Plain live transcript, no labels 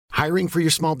Hiring for your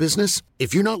small business?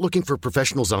 If you're not looking for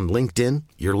professionals on LinkedIn,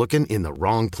 you're looking in the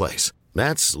wrong place.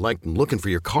 That's like looking for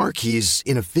your car keys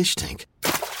in a fish tank.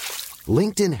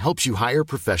 LinkedIn helps you hire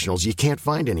professionals you can't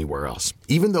find anywhere else,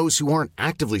 even those who aren't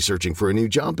actively searching for a new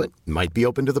job but might be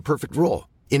open to the perfect role.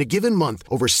 In a given month,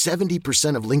 over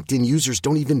 70% of LinkedIn users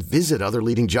don't even visit other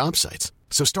leading job sites.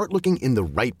 So start looking in the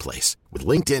right place. With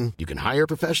LinkedIn, you can hire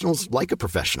professionals like a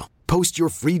professional. Post your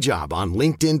free job on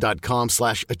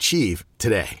linkedin.com/achieve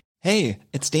today. Hey,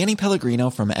 it's Danny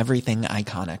Pellegrino from Everything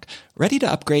Iconic. Ready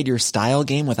to upgrade your style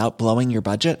game without blowing your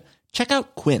budget? Check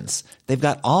out Quince. They've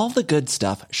got all the good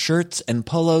stuff, shirts and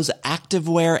polos,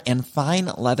 activewear, and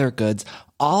fine leather goods,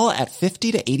 all at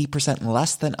 50 to 80%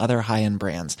 less than other high-end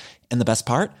brands. And the best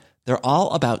part? They're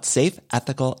all about safe,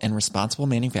 ethical, and responsible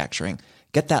manufacturing.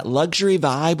 Get that luxury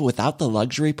vibe without the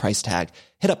luxury price tag.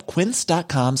 Hit up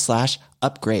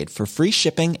quince.com/upgrade for free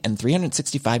shipping and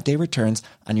 365-day returns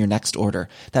on your next order.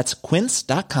 That's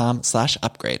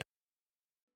quince.com/upgrade.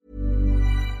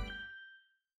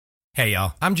 Hey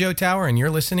y'all, I'm Joe Tower and you're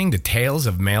listening to Tales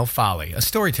of Male Folly, a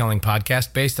storytelling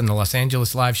podcast based on the Los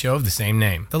Angeles live show of the same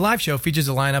name. The live show features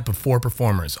a lineup of 4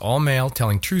 performers, all male,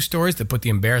 telling true stories that put the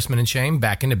embarrassment and shame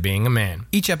back into being a man.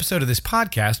 Each episode of this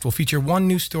podcast will feature one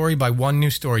new story by one new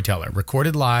storyteller,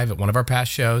 recorded live at one of our past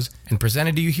shows and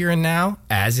presented to you here and now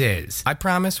as is. I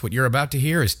promise what you're about to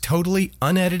hear is totally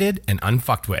unedited and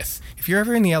unfucked with. If you're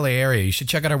ever in the LA area, you should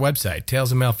check out our website,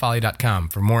 talesofmalefolly.com,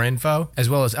 for more info, as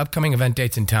well as upcoming event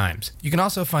dates and times. You can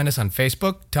also find us on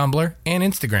Facebook, Tumblr, and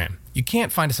Instagram. You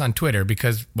can't find us on Twitter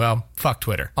because, well, fuck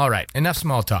Twitter. All right, enough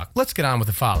small talk. Let's get on with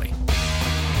the folly.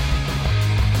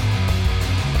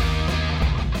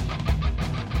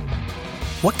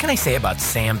 What can I say about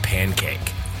Sam Pancake?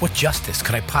 What justice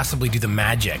could I possibly do the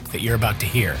magic that you're about to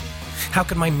hear? How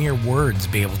could my mere words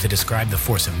be able to describe the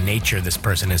force of nature this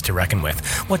person is to reckon with?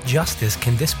 What justice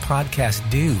can this podcast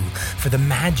do for the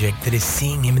magic that is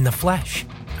seeing him in the flesh?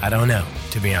 I don't know,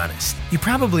 to be honest. You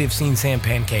probably have seen Sam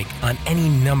Pancake on any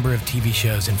number of TV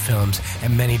shows and films at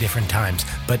many different times,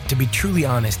 but to be truly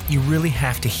honest, you really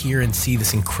have to hear and see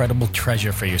this incredible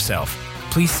treasure for yourself.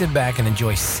 Please sit back and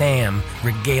enjoy Sam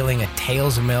regaling a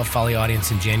Tales of Male Folly audience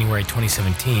in January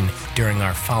 2017 during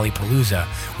our Follypalooza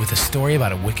with a story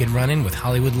about a wicked run-in with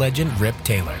Hollywood legend Rip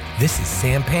Taylor. This is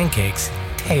Sam Pancake's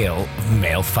Tale of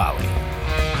Male Folly.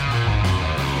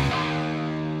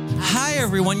 Hi,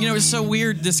 everyone. You know, it's so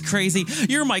weird, this crazy.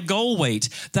 You're my goal weight.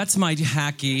 That's my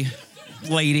hacky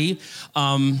lady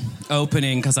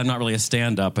opening, because I'm not really a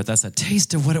stand-up, but that's a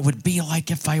taste of what it would be like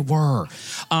if I were.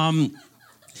 I'm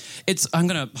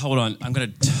going to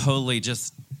totally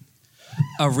just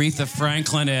Aretha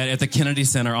Franklin at the Kennedy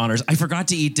Center honors. I forgot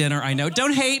to eat dinner. I know.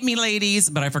 Don't hate me, ladies,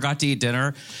 but I forgot to eat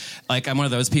dinner. Like, I'm one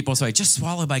of those people, so I just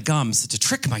swallow my gums to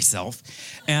trick myself.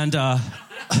 And,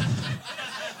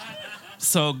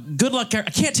 so good luck. I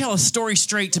can't tell a story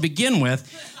straight to begin with.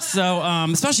 So,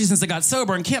 especially since I got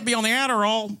sober and can't be on the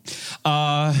Adderall.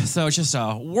 So it's just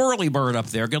a whirly bird up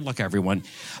there. Good luck, everyone.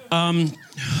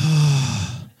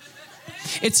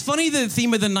 It's funny, the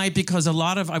theme of the night, because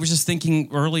I was just thinking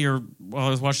earlier while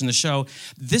I was watching the show,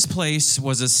 this place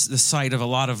was the site of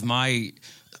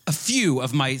a few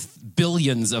of my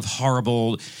billions of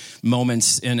horrible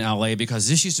moments in LA, because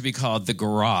this used to be called The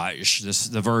Garage,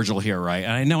 the Virgil here, right?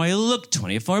 And I know I look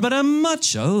 24, but I'm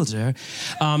much older.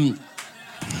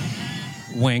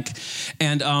 Wink.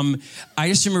 And I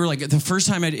just remember, like, the first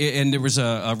time and there was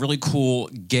a really cool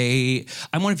gay,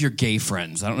 I'm one of your gay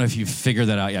friends. I don't know if you've figured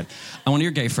that out yet. I'm one of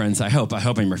your gay friends. I hope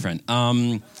I'm your friend.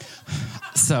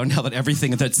 So now that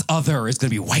everything that's other is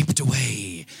going to be wiped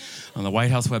away on the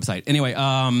White House website. Anyway,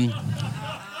 no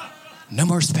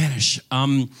more Spanish.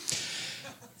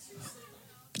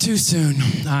 Too soon.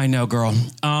 I know, girl.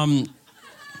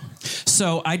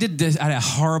 So I did this at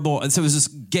so it was this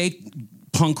gay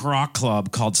punk rock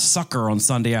club called Sucker on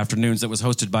Sunday afternoons that was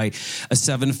hosted by a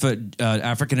 7-foot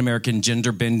African-American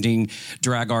gender-bending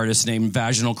drag artist named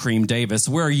Vaginal Cream Davis.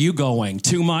 Where are you going?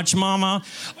 Too much, mama?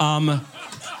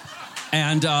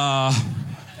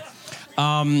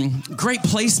 Great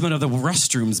placement of the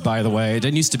restrooms, by the way. It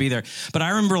didn't used to be there. But I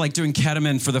remember, like, doing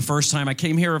ketamine for the first time. I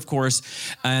came here, of course,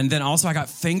 and then also I got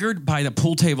fingered by the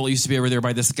pool table that used to be over there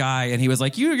by this guy, and he was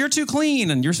like, you're too clean,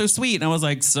 and you're so sweet. And I was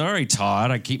like, sorry, Todd,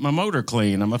 I keep my motor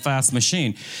clean. I'm a fast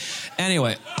machine.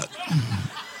 Anyway,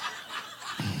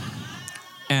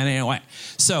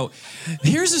 so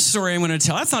here's a story I'm going to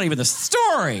tell. That's not even the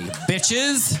story,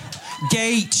 bitches.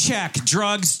 Gay, check.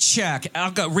 Drugs, check.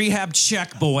 Rehab,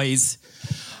 check, boys.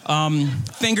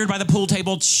 Fingered by the pool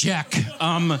table, check.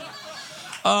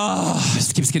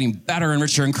 This keeps getting better and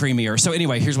richer and creamier. So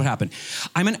anyway, here's what happened.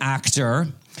 I'm an actor,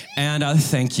 and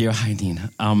thank you. Hi, Nina.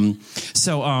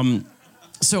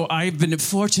 So I've been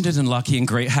fortunate and lucky and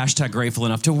grateful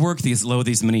enough to work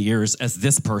these many years as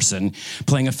this person,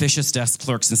 playing officious desk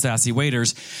clerks and sassy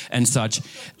waiters and such.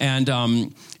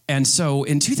 And so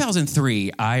in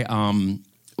 2003,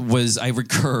 I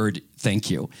recurred, thank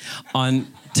you, on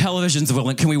television's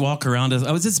Will. Can we walk around?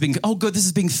 This is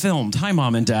being filmed. Hi,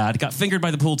 Mom and Dad. Got fingered by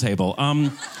the pool table. By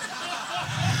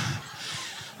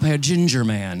a ginger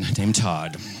man named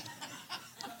Todd.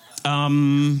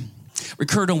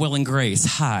 Recurred on Will and Grace.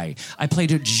 Hi. I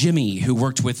played a Jimmy who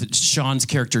worked with Sean's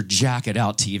character Jack at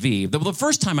Out TV. The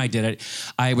first time I did it,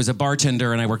 I was a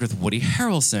bartender and I worked with Woody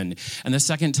Harrelson. And the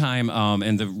second time,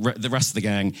 and the rest of the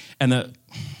gang,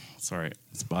 sorry,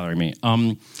 it's bothering me.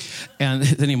 And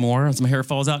any more as my hair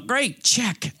falls out? Great,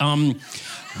 check.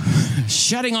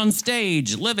 Shedding on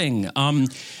stage, living.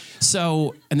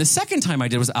 And the second time I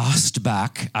did was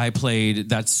Ostback. I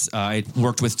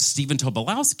worked with Stephen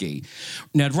Tobolowsky,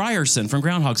 Ned Ryerson from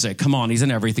Groundhog's Day. Come on, he's in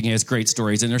everything. He has great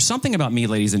stories. And there's something about me,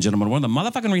 ladies and gentlemen. One of the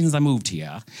motherfucking reasons I moved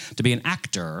here to be an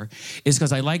actor is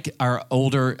because I like our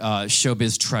older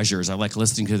showbiz treasures. I like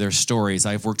listening to their stories.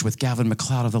 I've worked with Gavin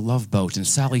MacLeod of The Love Boat and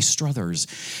Sally Struthers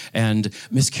and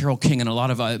Miss Carole King and a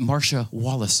lot of Marcia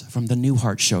Wallace from The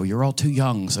Newhart Show. You're all too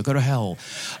young, so go to hell.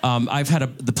 I've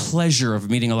had the pleasure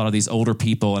of meeting a lot of these older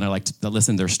people, and I like to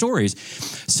listen to their stories.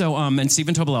 So, and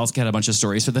Stephen Tobolowsky had a bunch of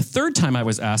stories. So the third time I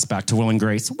was asked back to Will and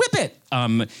Grace, whip it!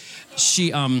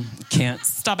 She can't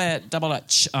stop it, double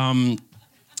dutch. I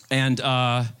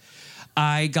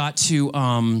got to...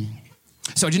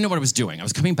 So I didn't know what I was doing. I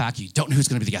was coming back. You don't know who's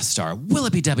going to be the guest star. Will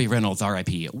it be Debbie Reynolds,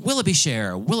 R.I.P.? Will it be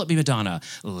Cher? Will it be Madonna?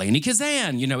 Lainey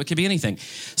Kazan? It could be anything.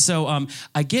 So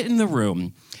I get in the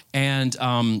room, and...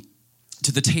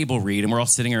 to the table read, and we're all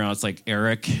sitting around. It's like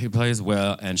Eric, who plays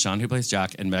Will, and Sean, who plays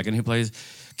Jack, and Megan, who plays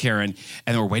Karen.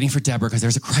 And we're waiting for Deborah because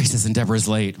there's a crisis and Deborah's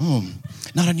late.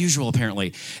 Not unusual,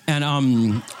 apparently.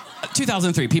 And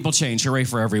 2003, people change. Hooray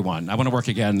for everyone. I want to work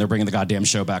again. They're bringing the goddamn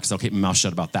show back, so I'll keep my mouth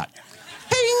shut about that.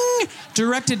 Bing!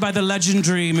 Directed by the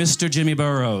legendary Mr. Jimmy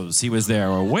Burrows. He was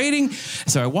there. We're waiting.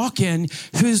 So I walk in.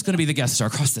 Who's going to be the guest star?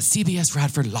 Across the CBS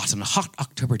Radford lot on a hot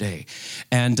October day.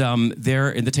 And there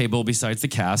in the table besides the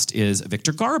cast is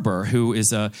Victor Garber, was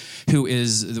the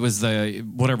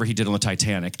whatever he did on the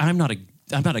Titanic. I'm not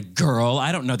a girl.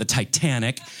 I don't know the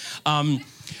Titanic.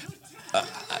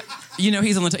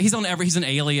 He's an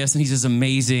Alias, and he's this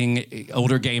amazing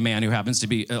older man who happens to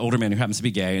be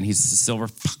gay, and he's a silver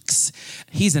fox.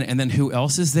 And then who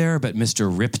else is there but Mr.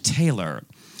 Rip Taylor?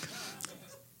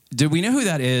 Do we know who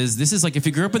that is? This is like if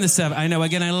you grew up in the 70s. I know,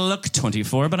 again, I look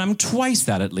 24, but I'm twice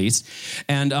that at least.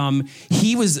 And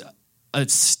he was a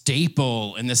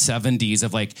staple in the 70s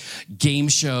of like game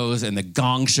shows and the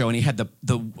Gong Show, and he had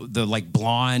the like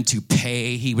blonde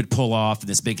toupee he would pull off and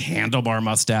this big handlebar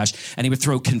mustache, and he would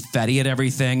throw confetti at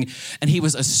everything, and he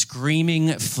was a screaming,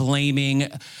 flaming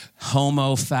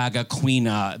homo faga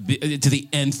queena to the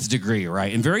nth degree,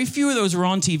 right? And very few of those were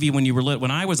on TV when you were when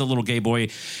I was a little gay boy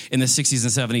in the 60s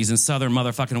and 70s in southern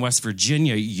motherfucking West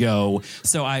Virginia, yo.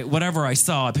 So whatever I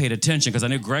saw, I paid attention because I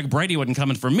knew Greg Brady wasn't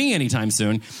coming for me anytime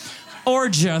soon. Or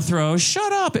Jethro,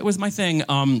 shut up, it was my thing.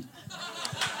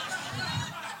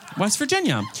 West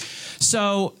Virginia.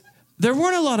 So there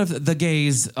weren't a lot of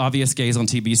the obvious gays on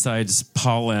TV besides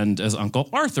Paul and as Uncle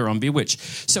Arthur on Bewitched.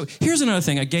 So here's another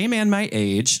thing, a gay man my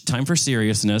age, time for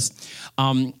seriousness,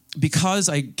 because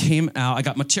I came out, I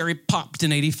got my cherry popped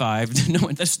in 85. No,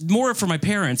 that's more for my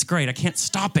parents. Great, I can't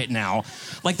stop it now.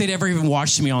 Like they'd ever even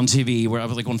watched me on TV where I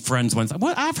was like on Friends once.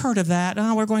 What? I've heard of that.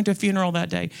 Oh, we're going to a funeral that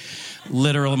day.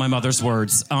 Literally my mother's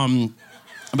words. I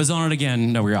was on it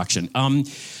again, no reaction.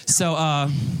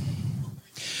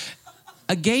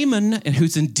 A gay man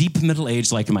who's in deep middle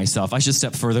age like myself, I should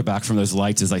step further back from those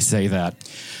lights as I say that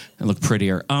and look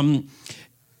prettier. Men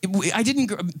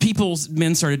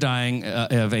started dying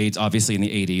of AIDS, obviously, in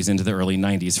the 80s into the early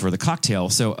 90s for the cocktail.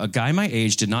 So a guy my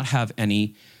age did not have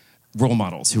any role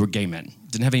models who were gay men,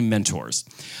 didn't have any mentors.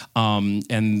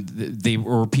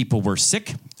 People were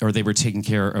sick, or they were taking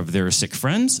care of their sick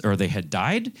friends, or they had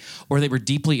died, or they were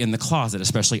deeply in the closet,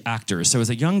 especially actors. So as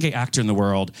a young gay actor in the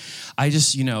world, I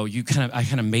just, I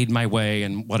kind of made my way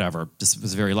and whatever, just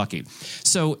was very lucky.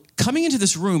 So coming into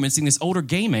this room and seeing this older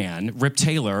gay man, Rip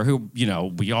Taylor, who,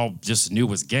 we all just knew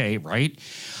was gay, right?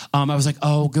 I was like,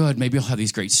 oh, good, maybe I'll have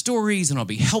these great stories and I'll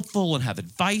be helpful and have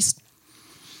advice.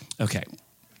 Okay.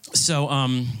 So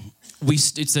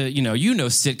it's a,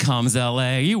 sitcoms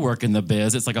LA, you work in the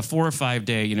biz. It's like a 4 or 5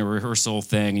 day, rehearsal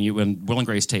thing. And Will and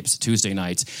Grace tapes Tuesday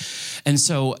nights. And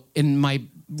so in my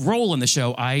role in the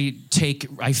show, I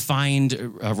find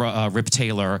Rip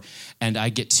Taylor, and I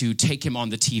get to take him on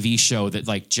the TV show that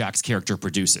like Jack's character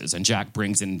produces, and Jack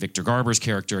brings in Victor Garber's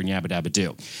character, and yabba dabba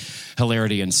do.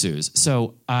 Hilarity ensues.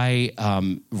 So I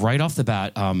right off the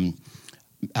bat,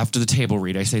 after the table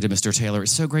read, I say to Mr. Taylor,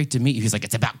 "It's so great to meet you." He's like,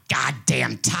 "It's about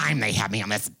goddamn time they have me on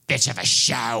this bitch of a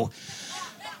show."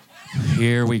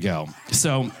 Here we go.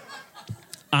 So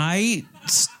I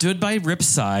stood by Rip's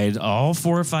side all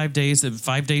 4 or 5 days of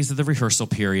the rehearsal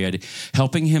period,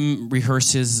 helping him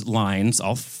rehearse his lines,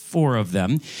 all 4 of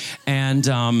them. And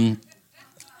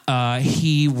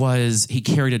he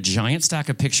carried a giant stack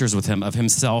of pictures with him of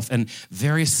himself and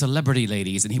various celebrity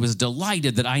ladies. And he was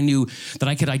delighted that I knew that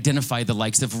I could identify the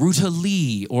likes of Ruta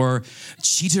Lee or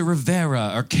Cheetah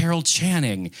Rivera or Carol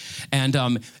Channing. And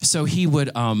so he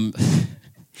would...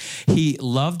 He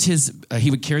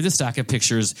would carry the stack of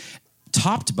pictures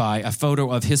topped by a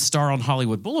photo of his star on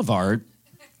Hollywood Boulevard,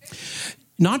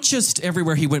 not just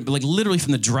everywhere he went, but like literally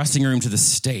from the dressing room to the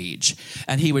stage.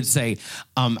 And he would say,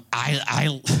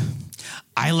 I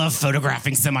love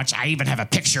photographing so much, I even have a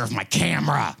picture of my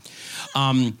camera.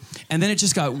 And then it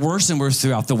just got worse and worse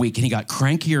throughout the week, and he got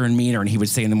crankier and meaner, and he would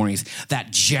say in the mornings,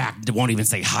 "That Jack won't even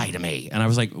say hi to me." And I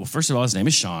was like, well, first of all, his name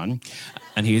is Sean,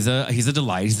 and he's a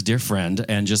delight, he's a dear friend,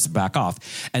 and just back off.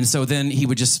 And so then he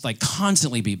would just like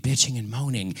constantly be bitching and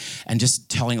moaning and just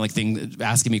telling like things,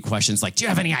 asking me questions like, "Do you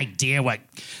have any idea what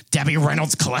Debbie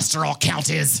Reynolds' cholesterol count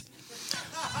is?"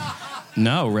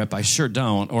 "No, Rip, I sure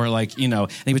don't." Or like, and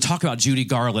he would talk about Judy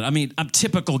Garland. I mean, I'm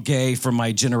typical gay from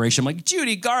my generation. I'm like,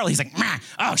 "Judy Garland." He's like, "Meh.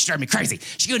 Oh, she drove me crazy.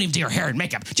 She couldn't even do her hair and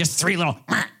makeup. Just 3 little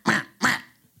meh, meh, meh."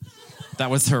 That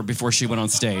was her before she went on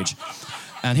stage.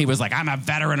 And he was like, "I'm a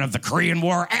veteran of the Korean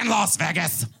War and Las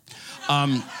Vegas."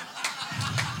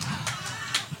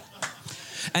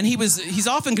 And he's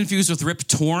often confused with Rip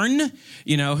Torn,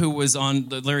 who was on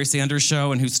the Larry Sanders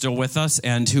Show and who's still with us,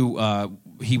 and who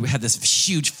he had this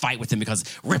huge fight with him because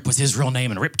Rip was his real name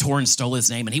and Rip Torn stole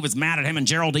his name, and he was mad at him and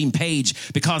Geraldine Page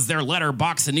because their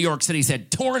letterbox in New York City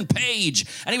said Torn Page,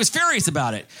 and he was furious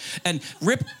about it. And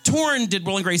Rip Torn did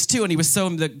Will and Grace too, and he was so,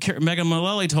 Megan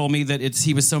Mullally told me that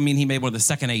he was so mean he made one of the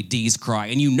second ADs cry,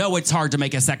 and it's hard to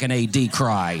make a second AD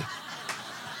cry.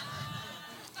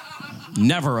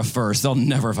 Never a first. They'll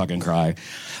never fucking cry.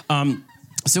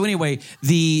 So anyway,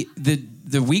 the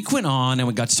week went on, and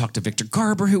we got to talk to Victor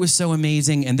Garber, who was so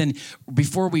amazing. And then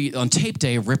on tape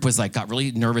day, Rip got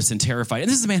really nervous and terrified. And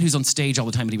this is a man who's on stage all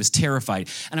the time, and he was terrified.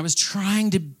 And I was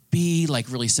trying to be like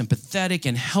really sympathetic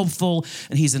and helpful.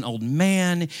 And he's an old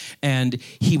man, and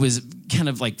he was kind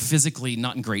of like physically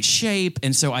not in great shape.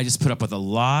 And so I just put up with a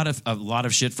lot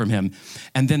of shit from him.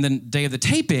 And then the day of the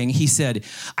taping, he said,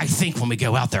 "I think when we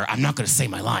go out there, I'm not going to say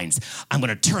my lines. I'm going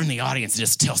to turn the audience and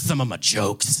just tell some of my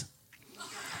jokes."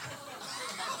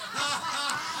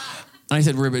 And I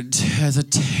said, "Rip, that's a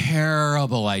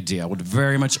terrible idea. I would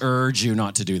very much urge you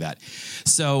not to do that."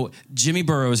 So Jimmy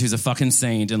Burrows, who's a fucking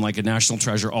saint and like a national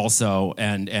treasure also,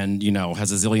 and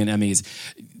has a zillion Emmys,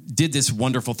 did this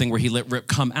wonderful thing where he let Rip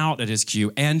come out at his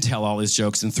cue and tell all his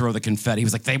jokes and throw the confetti. He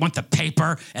was like, "They want the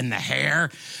paper and the hair,"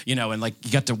 and like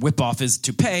he got to whip off his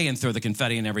toupee and throw the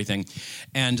confetti and everything.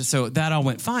 And so that all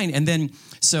went fine. And then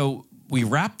we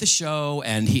wrapped the show,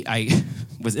 and I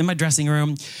was in my dressing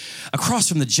room across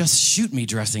from the Just Shoot Me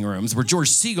dressing rooms, where George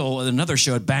Segal at another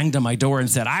show had banged on my door and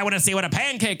said, "I want to see what a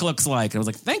pancake looks like." And I was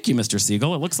like, "Thank you, Mr.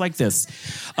 Segal. It looks like this."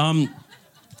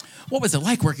 What was it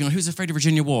like working on Who's Afraid of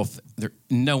Virginia Woolf?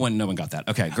 No one got that.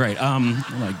 Okay, great. I'm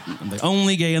the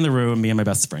only gay in the room, me and my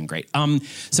best friend. Great.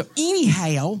 So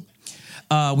anyhow,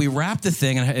 we wrapped the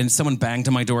thing, and someone banged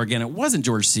on my door again. It wasn't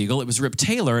George Segal. It was Rip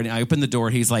Taylor, and I opened the door,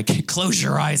 and he's like, "Close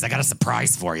your eyes. I got a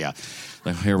surprise for you."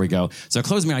 Like, here we go. So I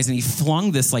closed my eyes, and he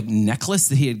flung this like necklace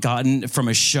that he had gotten from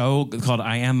a show called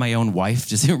I Am My Own Wife.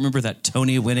 Does you remember that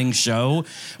Tony-winning show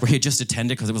where he had just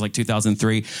attended because it was like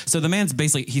 2003? So the man's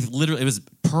basically, it was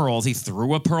pearls. He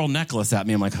threw a pearl necklace at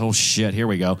me. I'm like, oh shit, here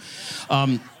we go.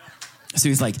 So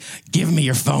he's like, "Give me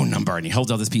your phone number." And he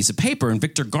holds out this piece of paper, and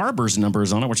Victor Garber's number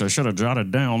is on it, which I should have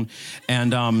jotted down.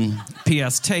 And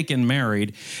P.S. taken,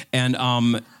 married. And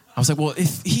I was like, "Well,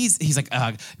 if he's like,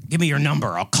 give me your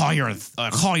number. I'll call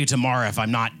you tomorrow if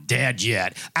I'm not dead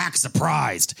yet. Act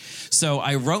surprised." So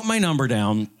I wrote my number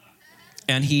down,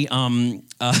 and he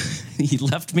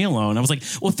left me alone. I was like,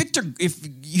 "Well, Victor,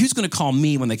 who's going to call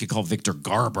me when they could call Victor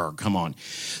Garber? Come on."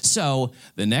 So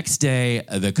the next day,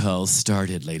 the call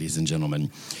started, ladies and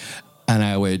gentlemen. And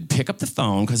I would pick up the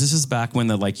phone, because this is back when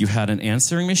you had an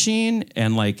answering machine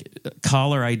and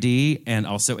caller ID and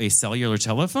also a cellular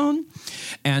telephone.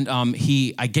 And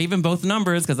I gave him both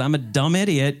numbers because I'm a dumb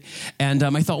idiot. And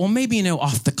I thought, well, maybe,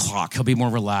 off the clock, he'll be more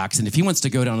relaxed. And if he wants to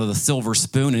go down to the Silver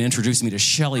Spoon and introduce me to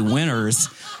Shelley Winters,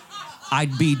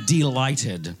 I'd be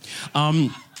delighted.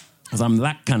 Because I'm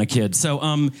that kind of kid.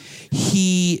 So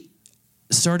he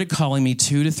started calling me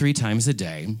 2 to 3 times a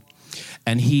day.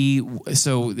 And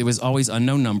so it was always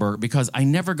unknown number, because I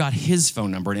never got his phone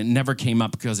number, and it never came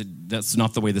up because that's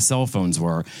not the way the cell phones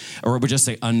were. Or it would just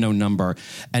say unknown number.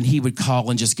 And he would call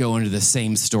and just go into the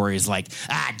same stories like,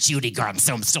 Judy girl, I'm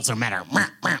still so mad at her.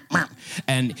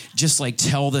 And just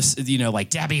tell this,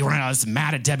 Debbie Reynolds,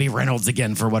 mad at Debbie Reynolds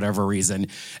again for whatever reason.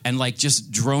 And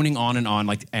just droning on and on,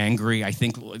 angry, I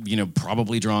think,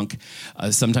 probably drunk,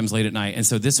 sometimes late at night. And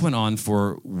so this went on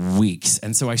for weeks.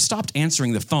 And so I stopped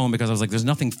answering the phone because I was like, there's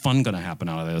nothing fun going to happen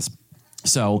out of this.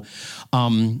 So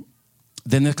then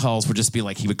the calls would just be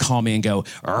he would call me and go,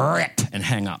 rip, and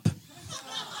hang up.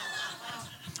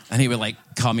 And he would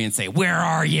call me and say, where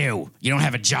are you? You don't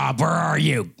have a job. Where are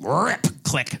you? Rip,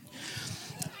 click.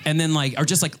 And then or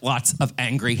just lots of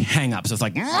angry hang-ups. It's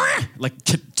like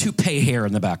toupee hair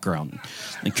in the background,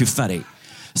 like confetti.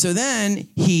 So then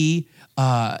it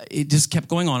just kept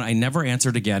going on. I never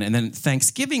answered again. And then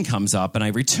Thanksgiving comes up, and I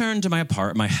returned to my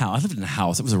house. I lived in a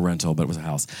house. It was a rental, but it was a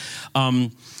house.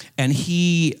 And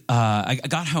I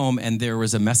got home, and there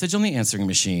was a message on the answering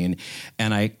machine,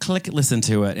 and I listened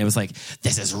to it, and it was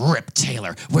this is Rip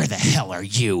Taylor. Where the hell are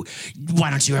you? Why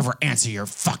don't you ever answer your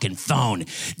fucking phone?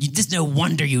 There's no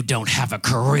wonder you don't have a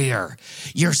career.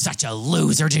 You're such a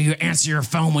loser. Do you answer your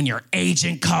phone when your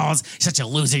agent calls? Such a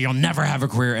loser. You'll never have a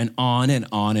career, and on and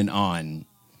on and on.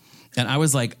 And I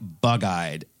was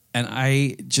bug-eyed, and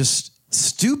I just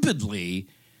stupidly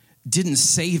didn't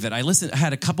save it. I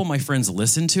had a couple of my friends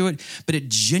listen to it, but it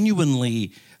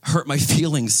genuinely hurt my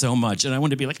feelings so much. And I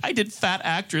wanted to be I did Fat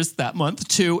Actress that month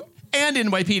too, and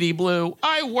NYPD Blue.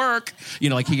 I work. He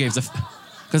gave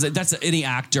because that's any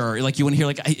actor. You want to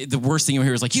hear the worst thing you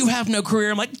hear is you have no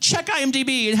career. I'm check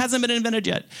IMDb. It hasn't been invented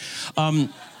yet.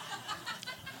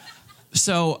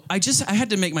 So I had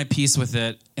to make my peace with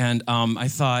it. And I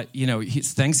thought,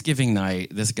 it's Thanksgiving night.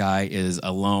 This guy is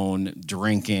alone,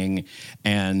 drinking.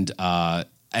 And I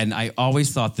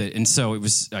always thought that, and so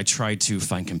I tried to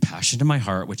find compassion in my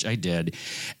heart, which I did.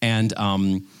 And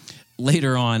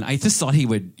later on, I just thought he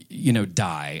would,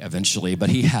 die eventually, but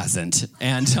he hasn't.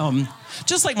 And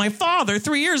just like my father,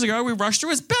 3 years ago, we rushed to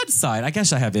his bedside. I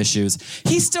guess I have issues.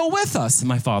 He's still with us,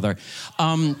 my father.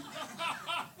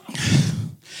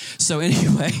 So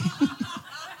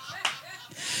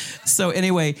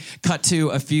anyway, cut to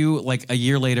a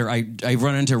year later, I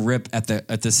run into Rip at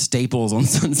the Staples on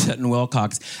Sunset and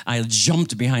Wilcox. I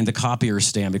jumped behind the copier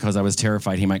stand because I was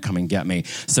terrified he might come and get me.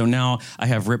 So now I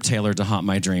have Rip Taylor to haunt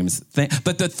my dreams.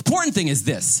 But the important thing is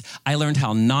this. I learned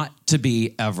how not to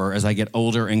be ever as I get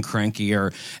older and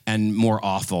crankier and more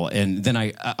awful. And then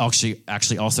I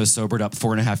actually also sobered up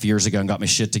 4.5 years ago and got my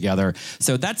shit together.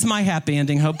 So that's my happy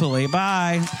ending, hopefully.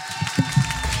 Bye.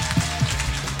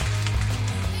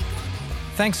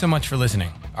 Thanks so much for listening.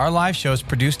 Our live show is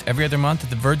produced every other month at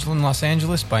the Virgil in Los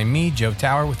Angeles by me, Joe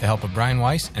Tower, with the help of Brian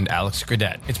Weiss and Alex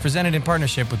Scredette. It's presented in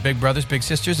partnership with Big Brothers Big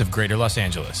Sisters of Greater Los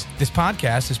Angeles. This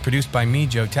podcast is produced by me,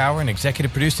 Joe Tower, and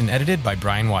executive produced and edited by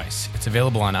Brian Weiss. It's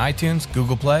available on iTunes,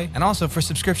 Google Play, and also for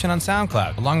subscription on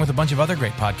SoundCloud, along with a bunch of other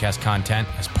great podcast content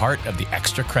as part of the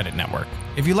Extra Credit Network.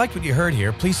 If you liked what you heard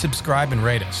here, please subscribe and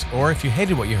rate us. Or if you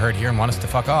hated what you heard here and want us to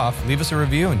fuck off, leave us a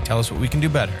review and tell us what we can do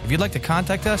better. If you'd like to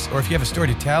contact us, or if you have a story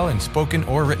to tell in spoken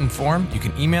or written form, you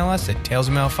can email us at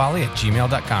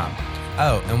talesofmalefolly@gmail.com.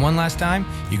 Oh, and one last time,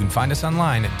 you can find us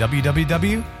online at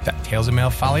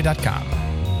www.talesofmalefolly.com.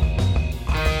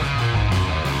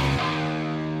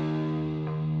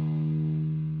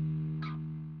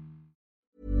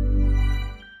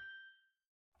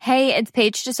 Hey, it's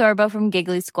Paige DeSorbo from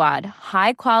Giggly Squad.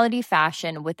 High quality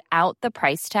fashion without the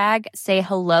price tag. Say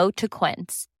hello to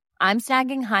Quince. I'm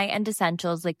snagging high-end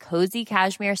essentials like cozy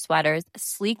cashmere sweaters,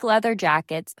 sleek leather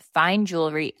jackets, fine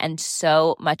jewelry, and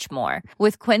so much more.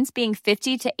 With Quince being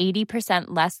 50 to 80%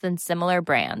 less than similar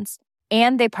brands.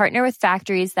 And they partner with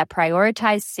factories that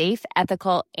prioritize safe,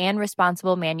 ethical, and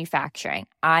responsible manufacturing.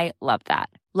 I love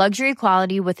that. Luxury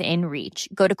quality within reach.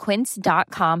 Go to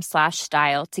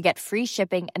quince.com/style to get free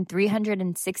shipping and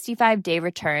 365-day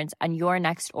returns on your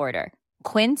next order.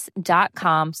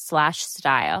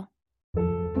 Quince.com/style.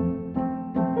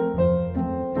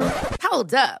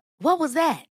 Hold up. What was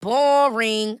that?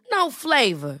 Boring. No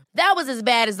flavor. That was as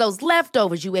bad as those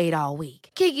leftovers you ate all week.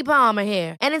 Keke Palmer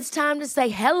here, and it's time to say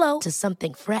hello to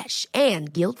something fresh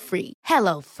and guilt-free.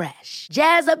 Hello Fresh.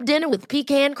 Jazz up dinner with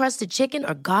pecan-crusted chicken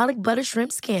or garlic butter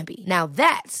shrimp scampi. Now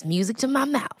that's music to my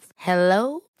mouth.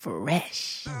 Hello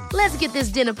Fresh. Let's get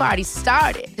this dinner party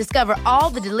started. Discover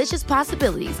all the delicious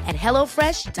possibilities at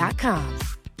hellofresh.com.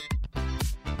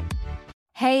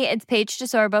 Hey, it's Paige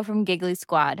DeSorbo from Giggly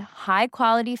Squad. High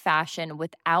quality fashion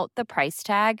without the price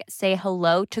tag. Say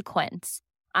hello to Quince.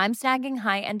 I'm snagging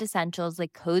high-end essentials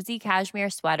like cozy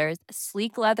cashmere sweaters,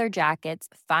 sleek leather jackets,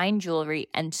 fine jewelry,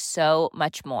 and so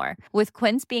much more. With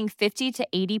Quince being 50 to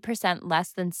 80%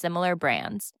 less than similar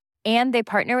brands. And they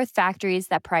partner with factories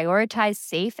that prioritize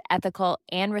safe, ethical,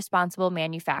 and responsible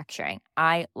manufacturing.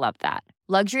 I love that.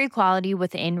 Luxury quality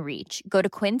within reach. Go to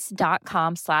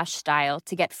quince.com/style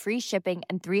to get free shipping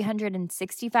and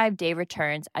 365-day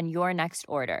returns on your next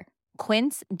order.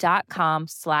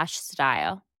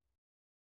 Quince.com/style.